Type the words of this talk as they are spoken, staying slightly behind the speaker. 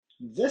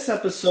This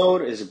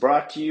episode is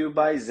brought to you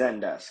by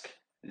Zendesk.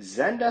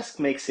 Zendesk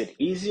makes it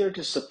easier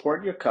to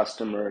support your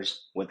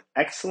customers with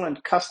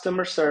excellent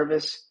customer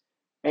service,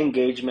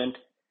 engagement,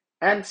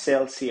 and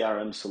sales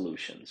CRM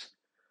solutions.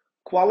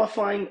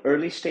 Qualifying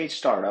early-stage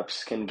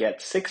startups can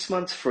get 6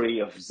 months free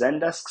of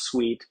Zendesk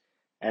Suite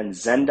and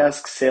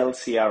Zendesk Sales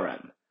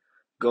CRM.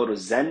 Go to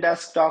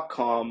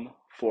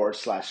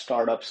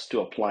zendesk.com/startups to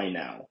apply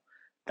now.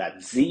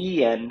 That's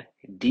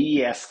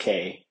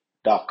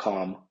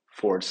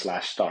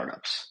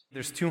zendesk.com/startups.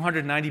 There's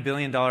 $290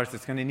 billion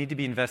that's going to need to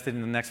be invested in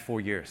the next 4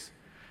 years.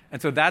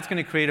 And so that's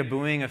going to create a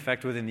buoying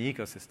effect within the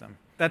ecosystem.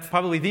 That's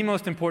probably the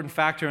most important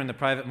factor in the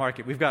private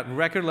market. We've got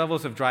record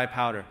levels of dry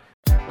powder.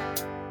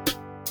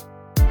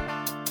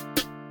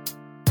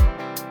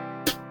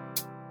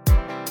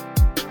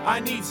 I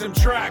need some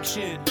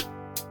traction.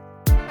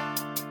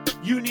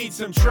 You need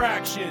some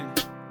traction.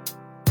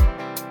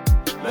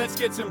 Let's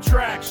get some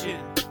traction.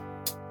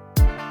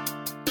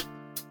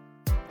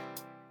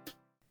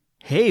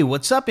 Hey,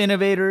 what's up,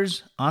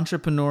 innovators,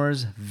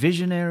 entrepreneurs,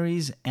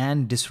 visionaries,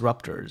 and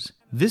disruptors?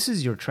 This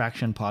is your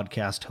Traction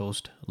Podcast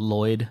host,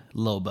 Lloyd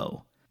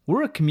Lobo.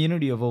 We're a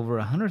community of over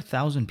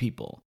 100,000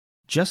 people,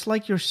 just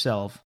like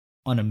yourself,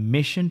 on a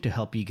mission to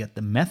help you get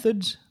the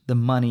methods, the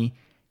money,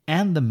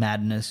 and the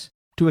madness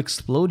to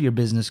explode your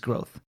business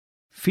growth.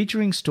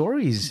 Featuring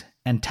stories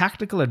and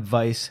tactical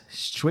advice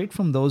straight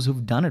from those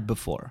who've done it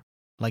before,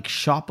 like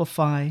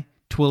Shopify,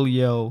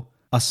 Twilio,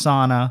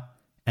 Asana,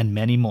 and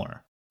many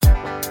more.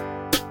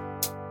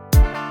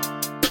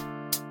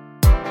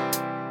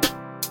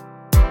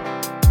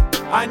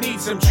 I need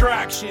some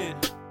traction.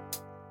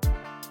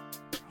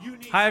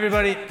 Hi,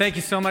 everybody. Thank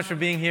you so much for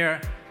being here.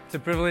 It's a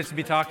privilege to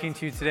be talking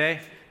to you today.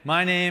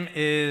 My name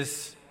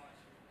is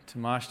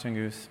Tomasz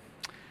Tunguz.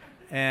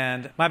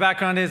 And my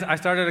background is I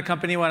started a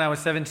company when I was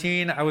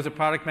 17. I was a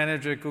product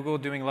manager at Google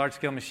doing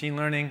large-scale machine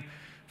learning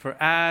for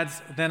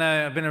ads. Then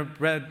I've been a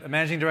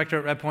managing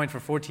director at Redpoint for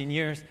 14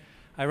 years.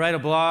 I write a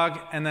blog,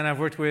 and then I've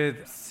worked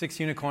with 6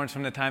 unicorns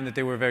from the time that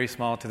they were very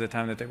small to the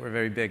time that they were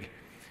very big.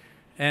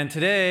 And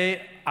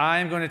today,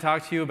 I'm going to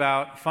talk to you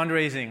about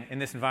fundraising in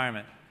this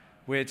environment,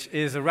 which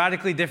is a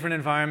radically different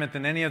environment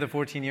than any of the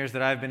 14 years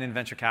that I've been in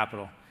venture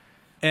capital.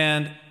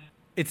 And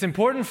it's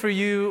important for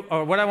you,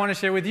 or what I want to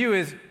share with you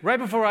is, right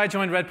before I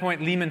joined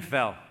Redpoint, Lehman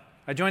fell.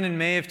 I joined in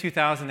May of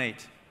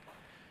 2008.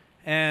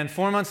 And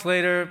 4 months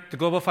later, the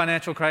global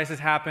financial crisis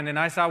happened, and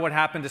I saw what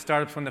happened to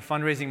startups when the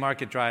fundraising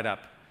market dried up.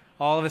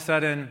 All of a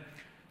sudden,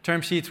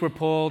 term sheets were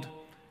pulled,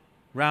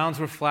 rounds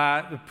were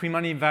flat, the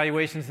pre-money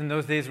valuations in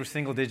those days were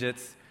single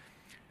digits.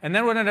 And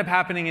then what ended up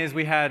happening is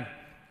we had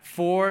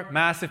 4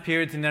 massive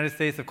periods in the United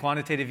States of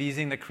quantitative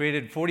easing that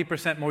created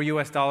 40% more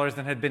US dollars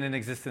than had been in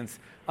existence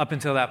up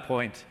until that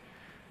point.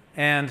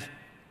 And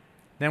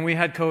then we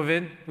had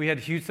COVID, we had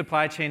huge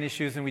supply chain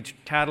issues, and we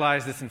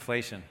catalyzed this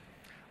inflation.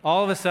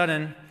 All of a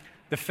sudden,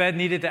 the Fed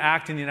needed to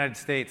act in the United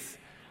States.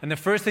 And the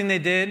first thing they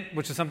did,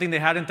 which is something they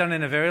hadn't done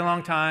in a very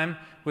long time,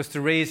 was to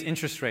raise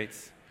interest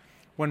rates.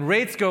 When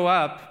rates go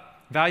up,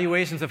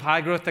 valuations of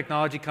high-growth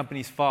technology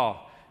companies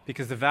fall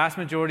because the vast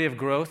majority of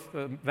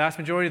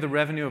the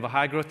revenue of a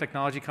high-growth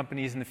technology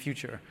company is in the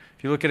future.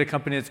 If you look at a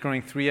company that's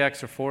growing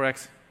 3x or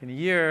 4x in a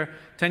year,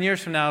 10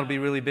 years from now it'll be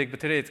really big, but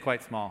today it's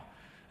quite small.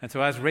 And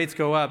so as rates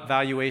go up,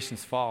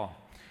 valuations fall.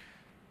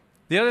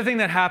 The other thing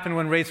that happened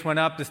when rates went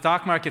up, the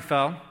stock market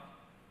fell.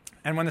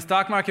 And when the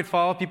stock market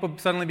falls, people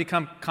suddenly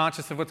become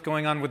conscious of what's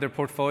going on with their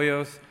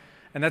portfolios.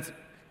 And that's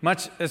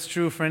much as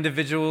true for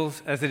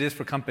individuals as it is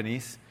for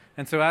companies.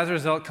 And so as a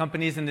result,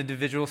 companies and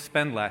individuals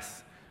spend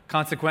less.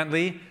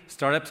 Consequently,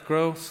 startups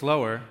grow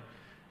slower,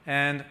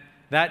 and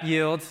that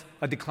yields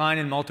a decline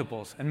in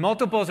multiples. And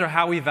multiples are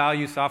how we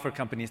value software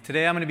companies.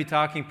 Today I'm going to be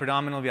talking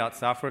predominantly about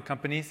software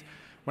companies.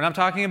 When I'm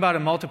talking about a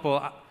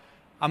multiple,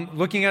 I'm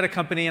looking at a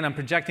company and I'm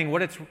projecting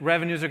what its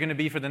revenues are going to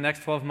be for the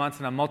next 12 months,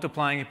 and I'm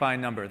multiplying it by a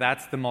number.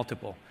 That's the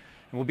multiple.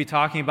 And we'll be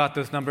talking about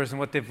those numbers and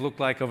what they've looked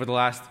like over the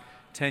last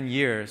 10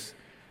 years.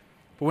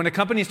 But when a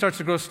company starts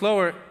to grow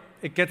slower,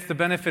 it gets the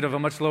benefit of a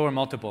much lower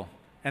multiple.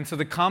 And so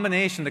the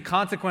combination, the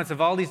consequence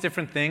of all these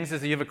different things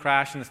is that you have a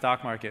crash in the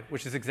stock market,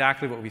 which is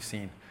exactly what we've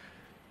seen.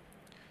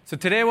 So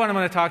today what I'm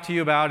going to talk to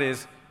you about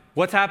is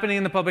what's happening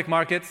in the public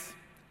markets,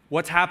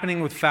 what's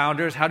happening with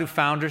founders, how do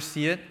founders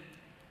see it,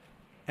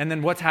 and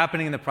then what's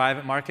happening in the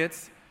private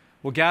markets.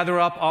 We'll gather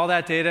up all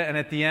that data, and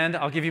at the end,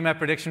 I'll give you my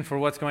prediction for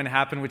what's going to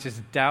happen, which is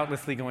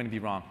doubtlessly going to be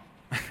wrong.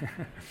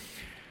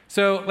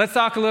 So let's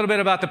talk a little bit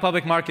about the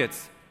public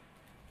markets.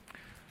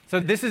 So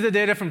this is the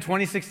data from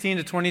 2016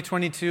 to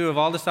 2022 of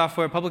all the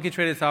publicly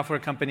traded software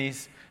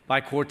companies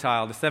by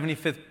quartile. The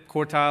 75th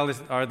quartile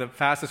are the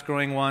fastest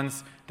growing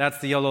ones. That's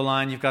the yellow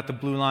line. You've got the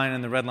blue line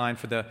and the red line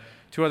for the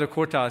 2 other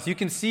quartiles. You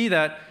can see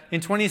that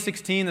in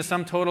 2016, the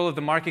sum total of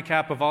the market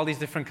cap of all these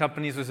different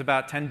companies was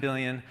about 10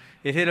 billion.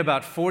 It hit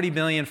about 40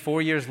 billion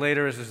 4 years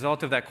later as a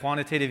result of that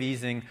quantitative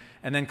easing,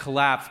 and then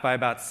collapsed by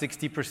about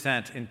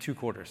 60% in 2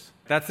 quarters.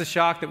 That's the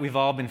shock that we've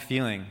all been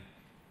feeling.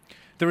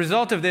 The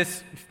result of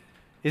this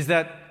is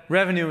that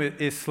revenue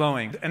is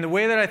slowing. And the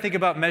way that I think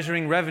about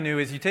measuring revenue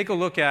is you take a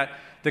look at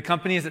the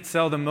companies that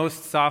sell the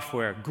most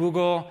software.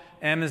 Google,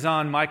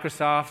 Amazon,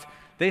 Microsoft,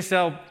 they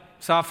sell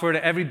software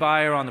to every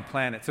buyer on the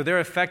planet. So they're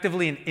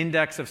effectively an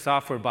index of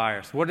software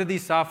buyers. What are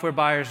these software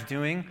buyers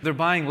doing? They're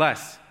buying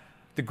less.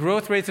 The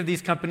growth rates of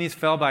these companies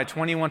fell by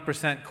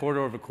 21% quarter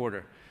over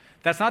quarter.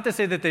 That's not to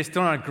say that they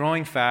still aren't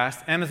growing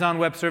fast. Amazon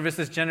Web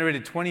Services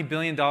generated $20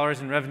 billion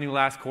in revenue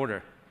last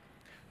quarter.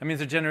 That means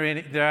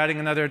they're adding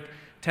another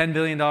 $10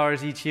 billion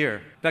each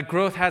year. That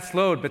growth has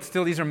slowed, but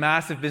still these are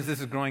massive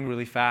businesses growing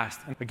really fast.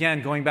 And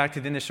again, going back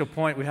to the initial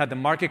point, we had the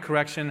market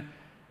correction.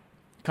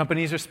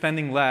 Companies are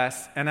spending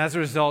less, and as a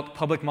result,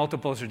 public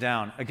multiples are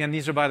down. Again,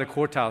 these are by the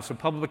quartile, so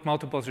public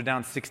multiples are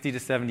down 60 to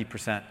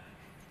 70%.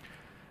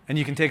 And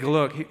you can take a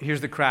look.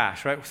 Here's the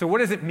crash, right? So what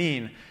does it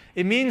mean?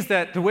 It means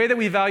that the way that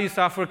we value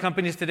software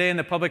companies today in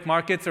the public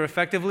markets are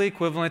effectively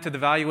equivalent to the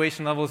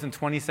valuation levels in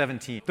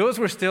 2017. Those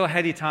were still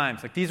heady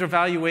times. Like, these are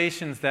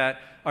valuations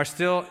that are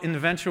still, in the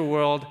venture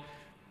world,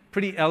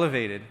 pretty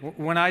elevated.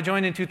 When I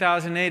joined in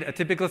 2008, a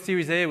typical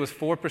Series A was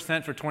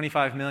 4% for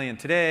 $25 million.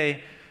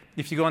 Today,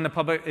 if you go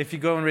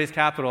and raise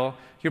capital,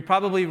 you're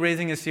probably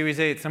raising a Series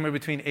A at somewhere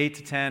between 8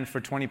 to 10 for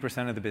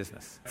 20% of the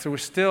business. So we're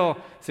still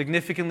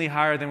significantly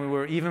higher than we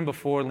were even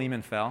before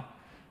Lehman fell.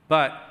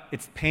 But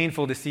it's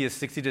painful to see a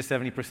 60 to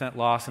 70%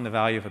 loss in the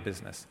value of a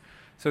business.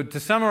 So to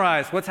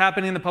summarize, what's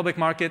happening in the public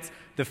markets?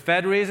 The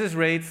Fed raises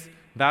rates,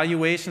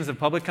 valuations of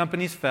public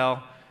companies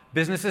fell,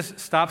 businesses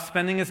stop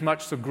spending as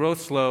much, so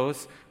growth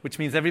slows, which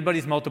means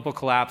everybody's multiple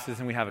collapses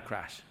and we have a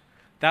crash.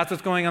 That's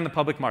what's going on in the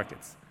public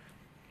markets.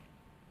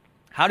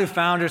 How do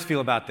founders feel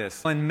about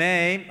this? In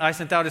May, I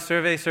sent out a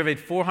survey, surveyed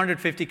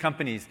 450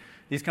 companies.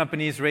 These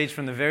companies range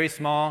from the very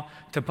small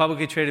to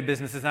publicly traded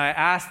businesses, and I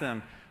asked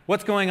them,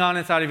 what's going on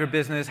inside of your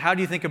business? How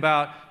do you think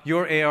about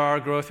your ARR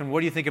growth, and what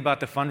do you think about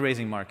the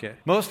fundraising market?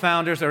 Most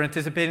founders are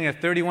anticipating a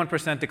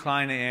 31%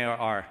 decline in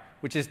ARR,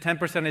 which is 10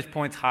 percentage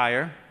points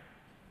higher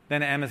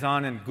than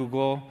Amazon and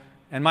Google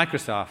and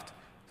Microsoft.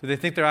 So they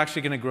think they're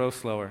actually going to grow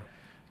slower.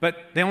 But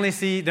they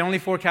only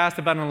forecast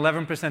about an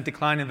 11%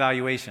 decline in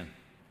valuation.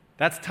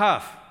 That's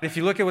tough. If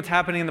you look at what's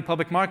happening in the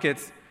public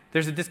markets,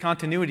 there's a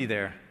discontinuity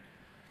there.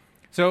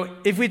 So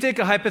if we take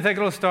a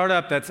hypothetical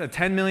startup that's at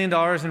 $10 million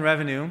in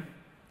revenue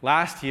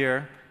last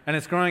year, and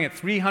it's growing at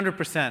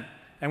 300%,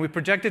 and we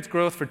project its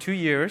growth for 2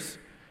 years,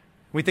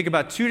 we think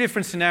about two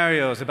different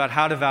scenarios about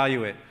how to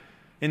value it.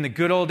 In the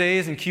good old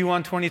days, in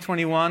Q1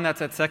 2021, that's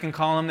that second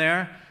column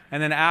there,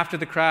 and then after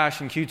the crash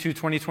in Q2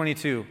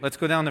 2022. Let's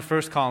go down the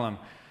first column.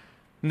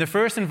 In the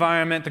first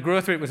environment, the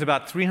growth rate was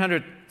about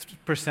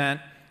 300%.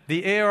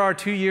 The ARR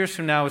 2 years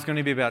from now is going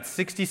to be about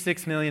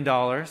 $66 million.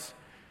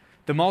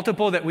 The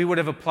multiple that we would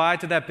have applied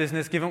to that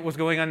business, given what was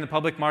going on in the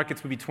public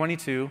markets, would be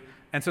 22,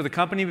 and so the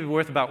company would be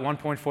worth about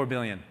 $1.4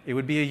 billion. It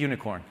would be a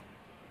unicorn.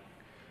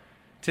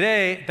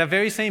 Today, that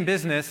very same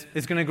business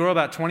is going to grow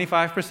about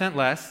 25%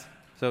 less,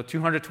 so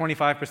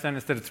 225%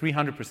 instead of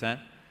 300%.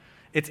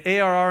 Its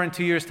ARR in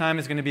 2 years' time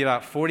is going to be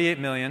about $48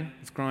 million.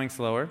 It's growing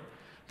slower.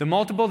 The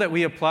multiple that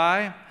we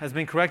apply has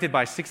been corrected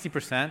by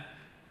 60%.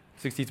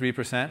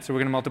 63%, so we're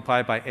going to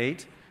multiply it by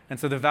 8. And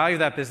so the value of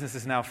that business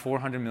is now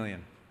 $400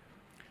 million.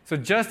 So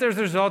just as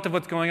a result of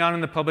what's going on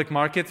in the public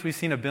markets, we've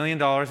seen $1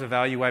 billion of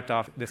value wiped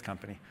off this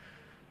company.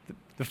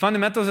 The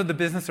fundamentals of the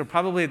business are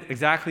probably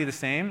exactly the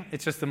same.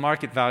 It's just the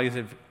market values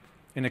it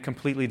in a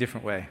completely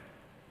different way.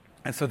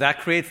 And so that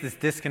creates this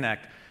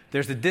disconnect.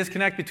 There's a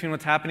disconnect between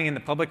what's happening in the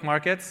public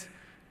markets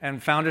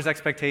and founders'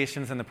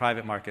 expectations in the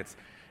private markets.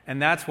 And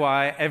that's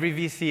why every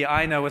VC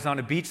I know is on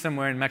a beach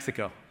somewhere in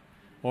Mexico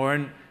or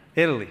in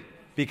Italy,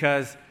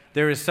 because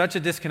there is such a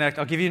disconnect.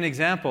 I'll give you an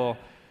example.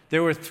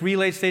 There were 3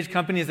 late-stage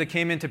companies that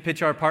came in to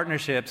pitch our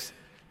partnerships.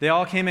 They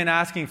all came in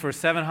asking for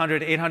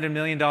 $700, $800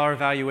 million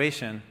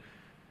valuation.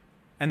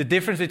 And the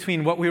difference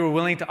between what we were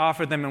willing to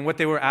offer them and what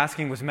they were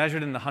asking was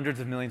measured in the hundreds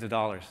of millions of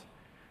dollars.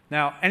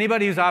 Now,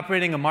 anybody who's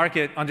operating a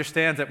market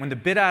understands that when the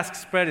bid-ask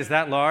spread is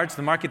that large,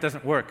 the market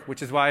doesn't work,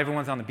 which is why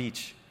everyone's on the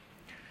beach.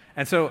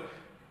 And so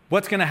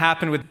what's going to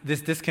happen with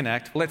this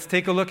disconnect? Let's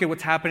take a look at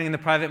what's happening in the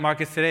private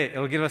markets today.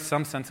 It'll give us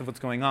some sense of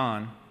what's going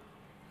on.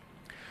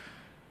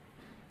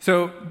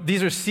 So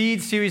these are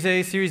seed, Series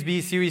A, Series B,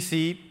 Series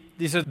C.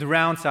 These are the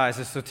round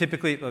sizes. So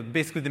typically,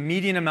 basically the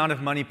median amount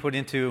of money put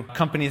into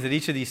companies at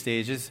each of these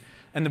stages.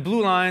 And the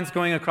blue lines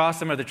going across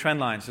them are the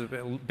trend lines, so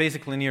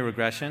basic linear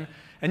regression.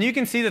 And you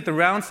can see that the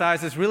round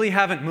sizes really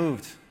haven't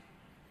moved.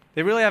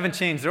 They really haven't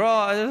changed.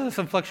 There's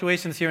some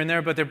fluctuations here and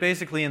there, but they're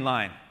basically in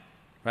line,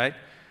 right?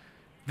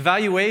 The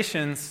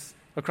valuations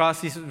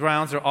across these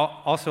rounds are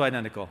also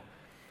identical.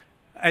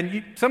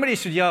 And somebody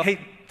should yell, hey,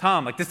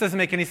 Tom, this doesn't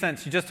make any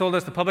sense. You just told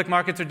us the public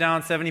markets are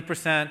down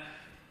 70%.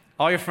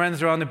 All your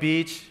friends are on the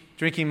beach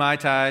drinking Mai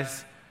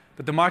Tais,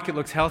 but the market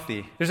looks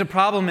healthy. There's a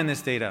problem in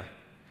this data.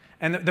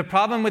 And the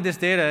problem with this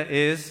data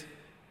is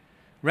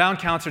round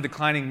counts are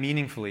declining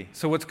meaningfully.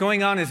 So what's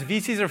going on is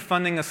VCs are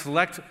funding a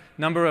select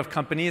number of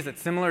companies at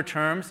similar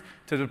terms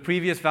to the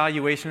previous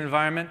valuation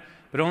environment,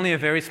 but only a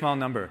very small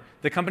number.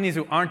 The companies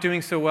who aren't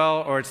doing so well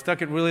or are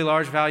stuck at really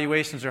large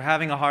valuations or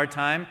having a hard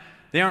time,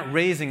 They aren't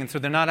raising, and so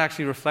they're not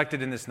actually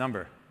reflected in this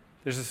number.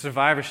 There's a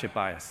survivorship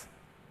bias.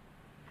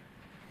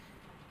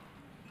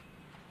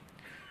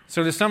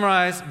 So to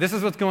summarize, this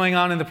is what's going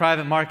on in the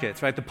private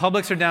markets, right? The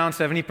publics are down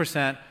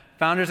 70%,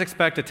 founders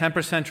expect a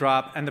 10%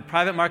 drop, and the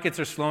private markets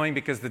are slowing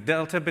because the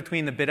delta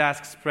between the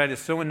bid-ask spread is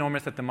so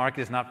enormous that the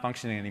market is not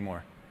functioning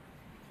anymore.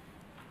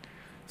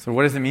 So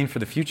what does it mean for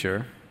the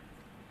future?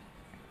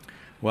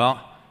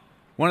 Well,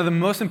 one of the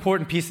most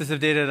important pieces of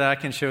data that I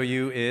can show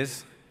you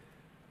is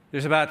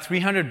there's about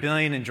 $300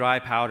 billion in dry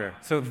powder.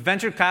 So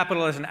venture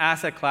capital as an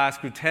asset class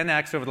grew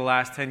 10x over the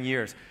last 10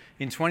 years.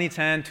 In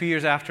 2010, 2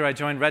 years after I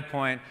joined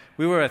Redpoint,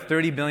 we were a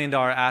 $30 billion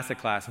asset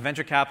class.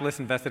 Venture capitalists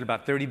invested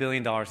about $30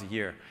 billion a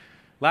year.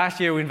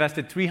 Last year, we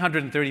invested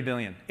 $330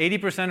 billion.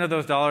 80% of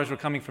those dollars were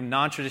coming from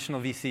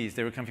non-traditional VCs.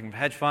 They were coming from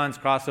hedge funds,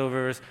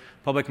 crossovers,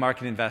 public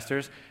market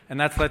investors. And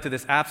that's led to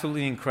this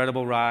absolutely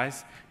incredible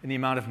rise in the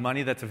amount of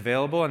money that's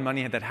available and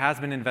money that has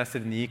been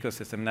invested in the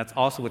ecosystem. And that's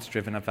also what's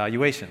driven up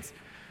valuations.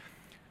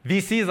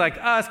 VCs like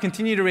us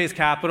continue to raise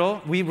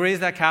capital. We raise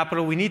that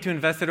capital. We need to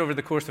invest it over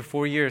the course of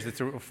 4 years. It's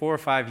 4 or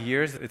 5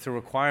 years. It's a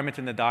requirement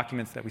in the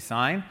documents that we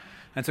sign.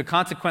 And so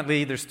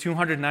consequently, there's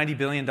 $290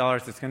 billion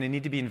that's going to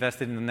need to be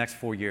invested in the next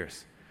 4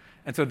 years.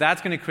 And so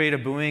that's going to create a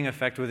buoying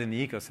effect within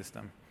the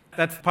ecosystem.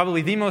 That's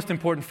probably the most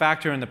important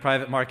factor in the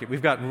private market.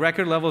 We've got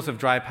record levels of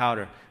dry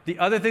powder. The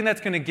other thing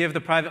that's going to give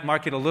the private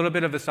market a little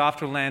bit of a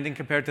softer landing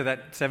compared to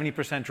that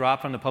 70%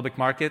 drop from the public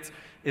markets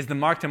is the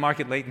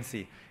mark-to-market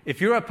latency. If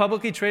you're a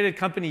publicly traded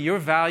company, your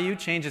value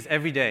changes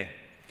every day.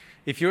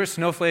 If you're a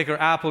Snowflake or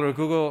Apple or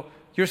Google,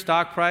 your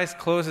stock price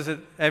closes it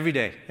every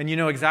day, and you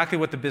know exactly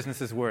what the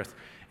business is worth.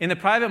 In the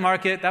private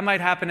market, that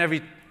might happen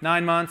every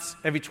 9 months,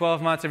 every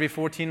 12 months, every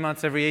 14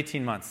 months, every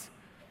 18 months.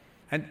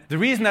 And the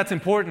reason that's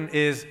important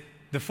is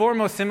the 4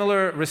 most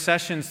similar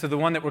recessions to the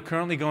one that we're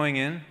currently going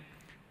in,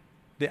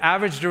 the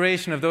average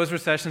duration of those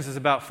recessions is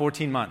about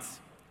 14 months.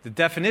 The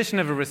definition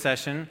of a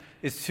recession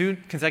is 2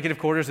 consecutive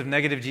quarters of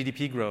negative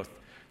GDP growth.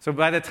 So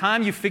by the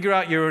time you figure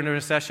out you're in a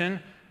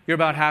recession, you're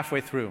about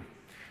halfway through.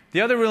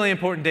 The other really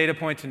important data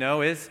point to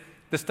know is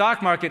the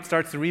stock market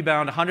starts to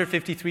rebound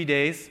 153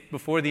 days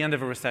before the end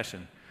of a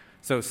recession.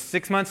 So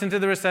 6 months into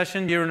the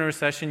recession, you're in a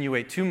recession, you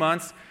wait 2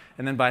 months,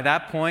 and then by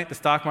that point, the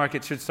stock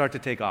market should start to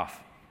take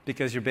off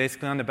because you're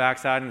basically on the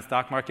backside and the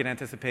stock market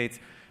anticipates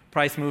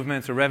price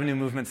movements or revenue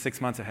movements 6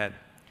 months ahead.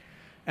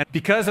 And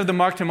because of the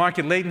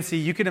mark-to-market latency,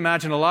 you can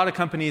imagine a lot of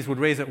companies would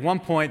raise at one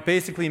point,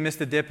 basically miss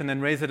the dip, and then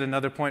raise at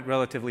another point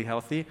relatively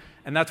healthy.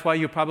 And that's why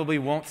you probably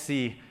won't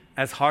see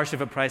as harsh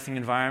of a pricing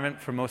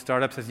environment for most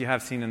startups as you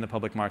have seen in the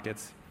public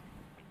markets.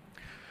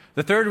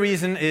 The third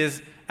reason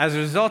is, as a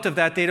result of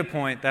that data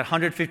point, that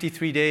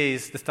 153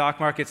 days, the stock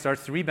market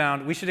starts to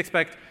rebound, we should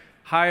expect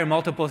higher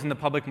multiples in the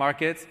public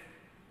markets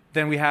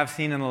than we have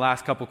seen in the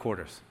last couple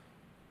quarters.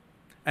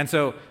 And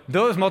so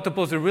those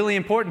multiples are really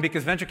important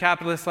because venture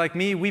capitalists like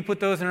me, we put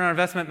those in our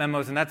investment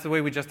memos, and that's the way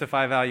we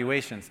justify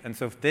valuations. And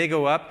so if they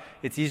go up,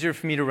 it's easier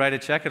for me to write a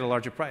check at a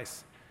larger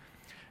price.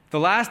 The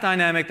last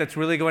dynamic that's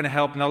really going to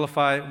help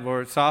nullify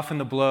or soften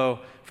the blow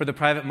for the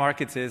private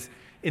markets is,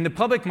 in the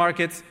public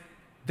markets,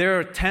 there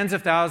are tens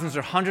of thousands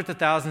or hundreds of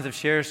thousands of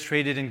shares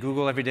traded in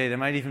Google every day. They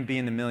might even be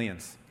in the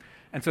millions.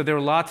 And so there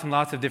are lots and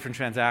lots of different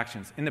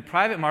transactions. In the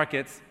private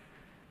markets,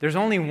 there's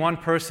only one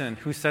person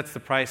who sets the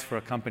price for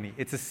a company.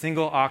 It's a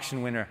single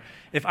auction winner.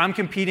 If I'm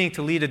competing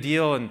to lead a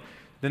deal in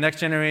the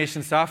next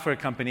generation software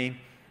company,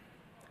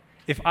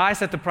 if I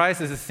set the price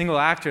as a single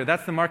actor,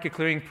 that's the market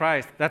clearing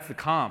price. That's the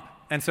comp.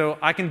 And so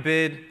I can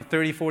bid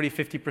 30, 40,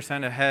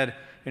 50% ahead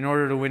in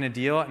order to win a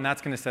deal, and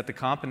that's going to set the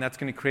comp, and that's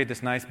going to create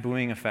this nice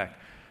buoying effect.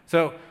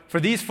 So for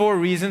these 4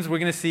 reasons, we're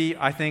going to see,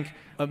 I think,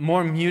 a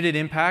more muted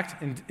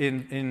impact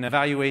in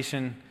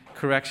valuation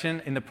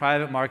correction in the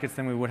private markets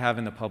than we would have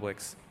in the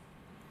publics.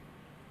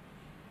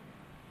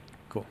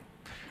 Cool.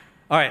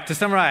 All right, to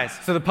summarize.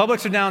 So the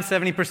publics are down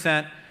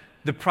 70%.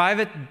 The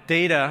private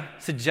data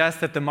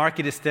suggests that the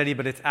market is steady,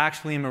 but it's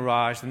actually a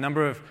mirage.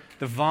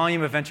 The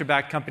volume of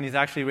venture-backed companies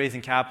actually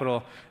raising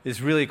capital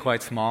is really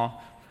quite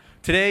small.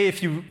 Today,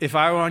 if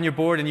I were on your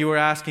board and you were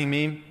asking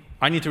me,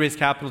 I need to raise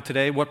capital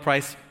today, what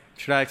price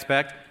should I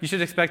expect? You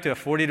should expect a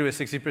 40 to a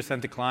 60%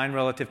 decline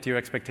relative to your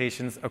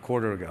expectations a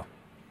quarter ago.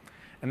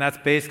 And that's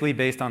basically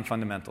based on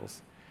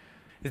fundamentals.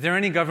 Is there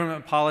any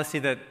government policy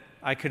that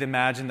I could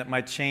imagine that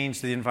might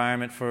change the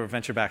environment for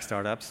venture-backed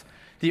startups?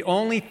 The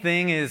only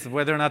thing is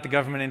whether or not the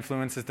government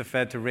influences the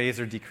Fed to raise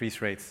or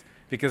decrease rates.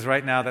 Because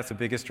right now that's the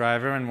biggest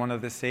driver, and one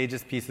of the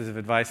sagest pieces of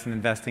advice in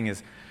investing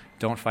is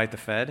don't fight the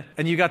Fed.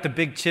 And you got the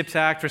big CHIPS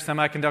Act for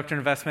semiconductor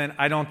investment.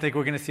 I don't think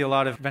we're going to see a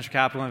lot of venture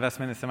capital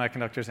investment in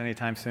semiconductors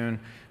anytime soon.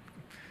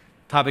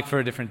 Topic for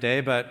a different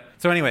day,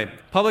 so anyway,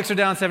 publics are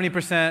down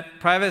 70%,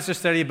 privates are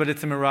steady, but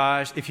it's a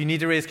mirage. If you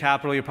need to raise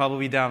capital, you're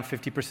probably down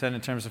 50%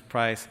 in terms of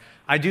price.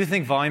 I do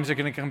think volumes are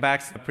going to come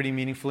back pretty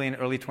meaningfully in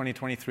early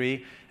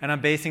 2023, and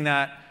I'm basing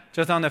that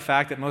just on the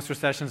fact that most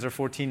recessions are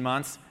 14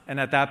 months, and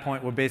at that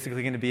point, we're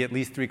basically going to be at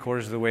least 3/4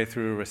 of the way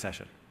through a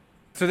recession.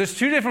 So there's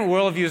 2 different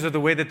worldviews of the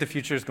way that the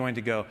future is going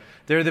to go.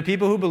 There are the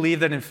people who believe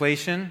that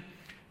inflation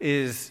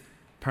is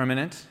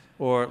permanent,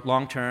 or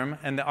long term.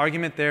 And the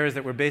argument there is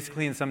that we're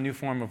basically in some new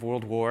form of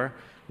world war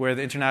where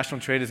the international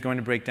trade is going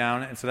to break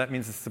down, and so that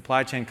means the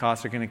supply chain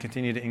costs are going to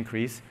continue to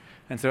increase.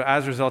 And so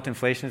as a result,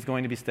 inflation is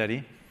going to be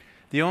steady.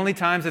 The only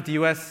times that the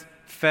US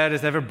Fed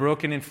has ever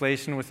broken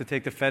inflation was to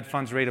take the Fed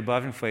funds rate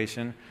above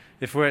inflation.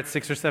 If we're at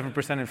 6 or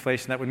 7%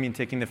 inflation, that would mean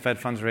taking the Fed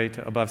funds rate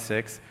to above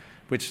 6,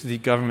 which the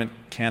government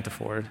can't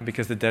afford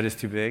because the debt is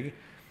too big.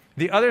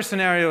 The other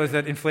scenario is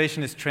that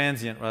inflation is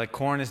transient, like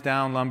corn is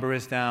down, lumber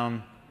is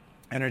down,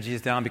 energy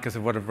is down because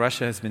of what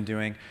Russia has been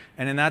doing.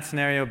 And in that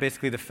scenario,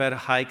 basically the Fed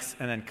hikes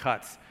and then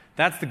cuts.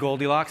 That's the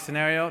Goldilocks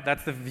scenario.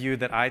 That's the view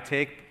that I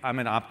take. I'm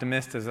an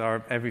optimist, as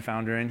are every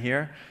founder in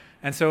here.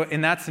 And so in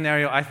that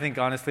scenario, I think,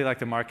 honestly, like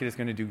the market is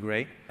going to do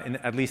great,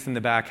 at least in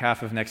the back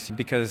half of next year,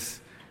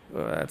 because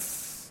I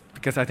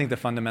think the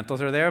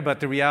fundamentals are there. But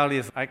the reality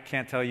is I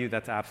can't tell you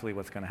that's absolutely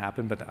what's going to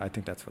happen, but I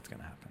think that's what's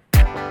going to happen.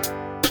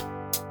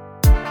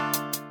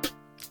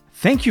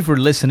 Thank you for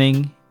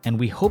listening, and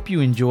we hope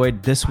you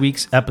enjoyed this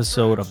week's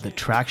episode of the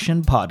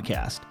Traction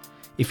Podcast.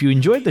 If you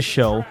enjoyed the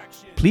show,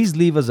 please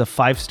leave us a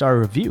 5-star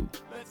review.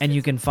 And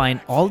you can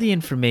find all the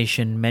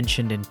information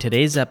mentioned in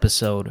today's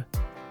episode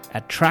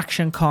at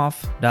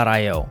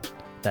tractionconf.io.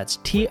 That's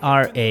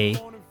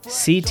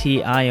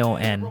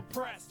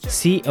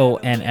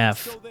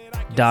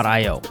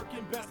tractionconf.io.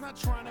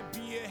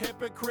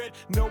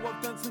 No,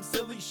 I've done some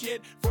silly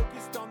shit,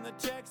 focused on the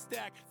tech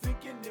stack,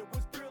 thinking it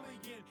was brilliant.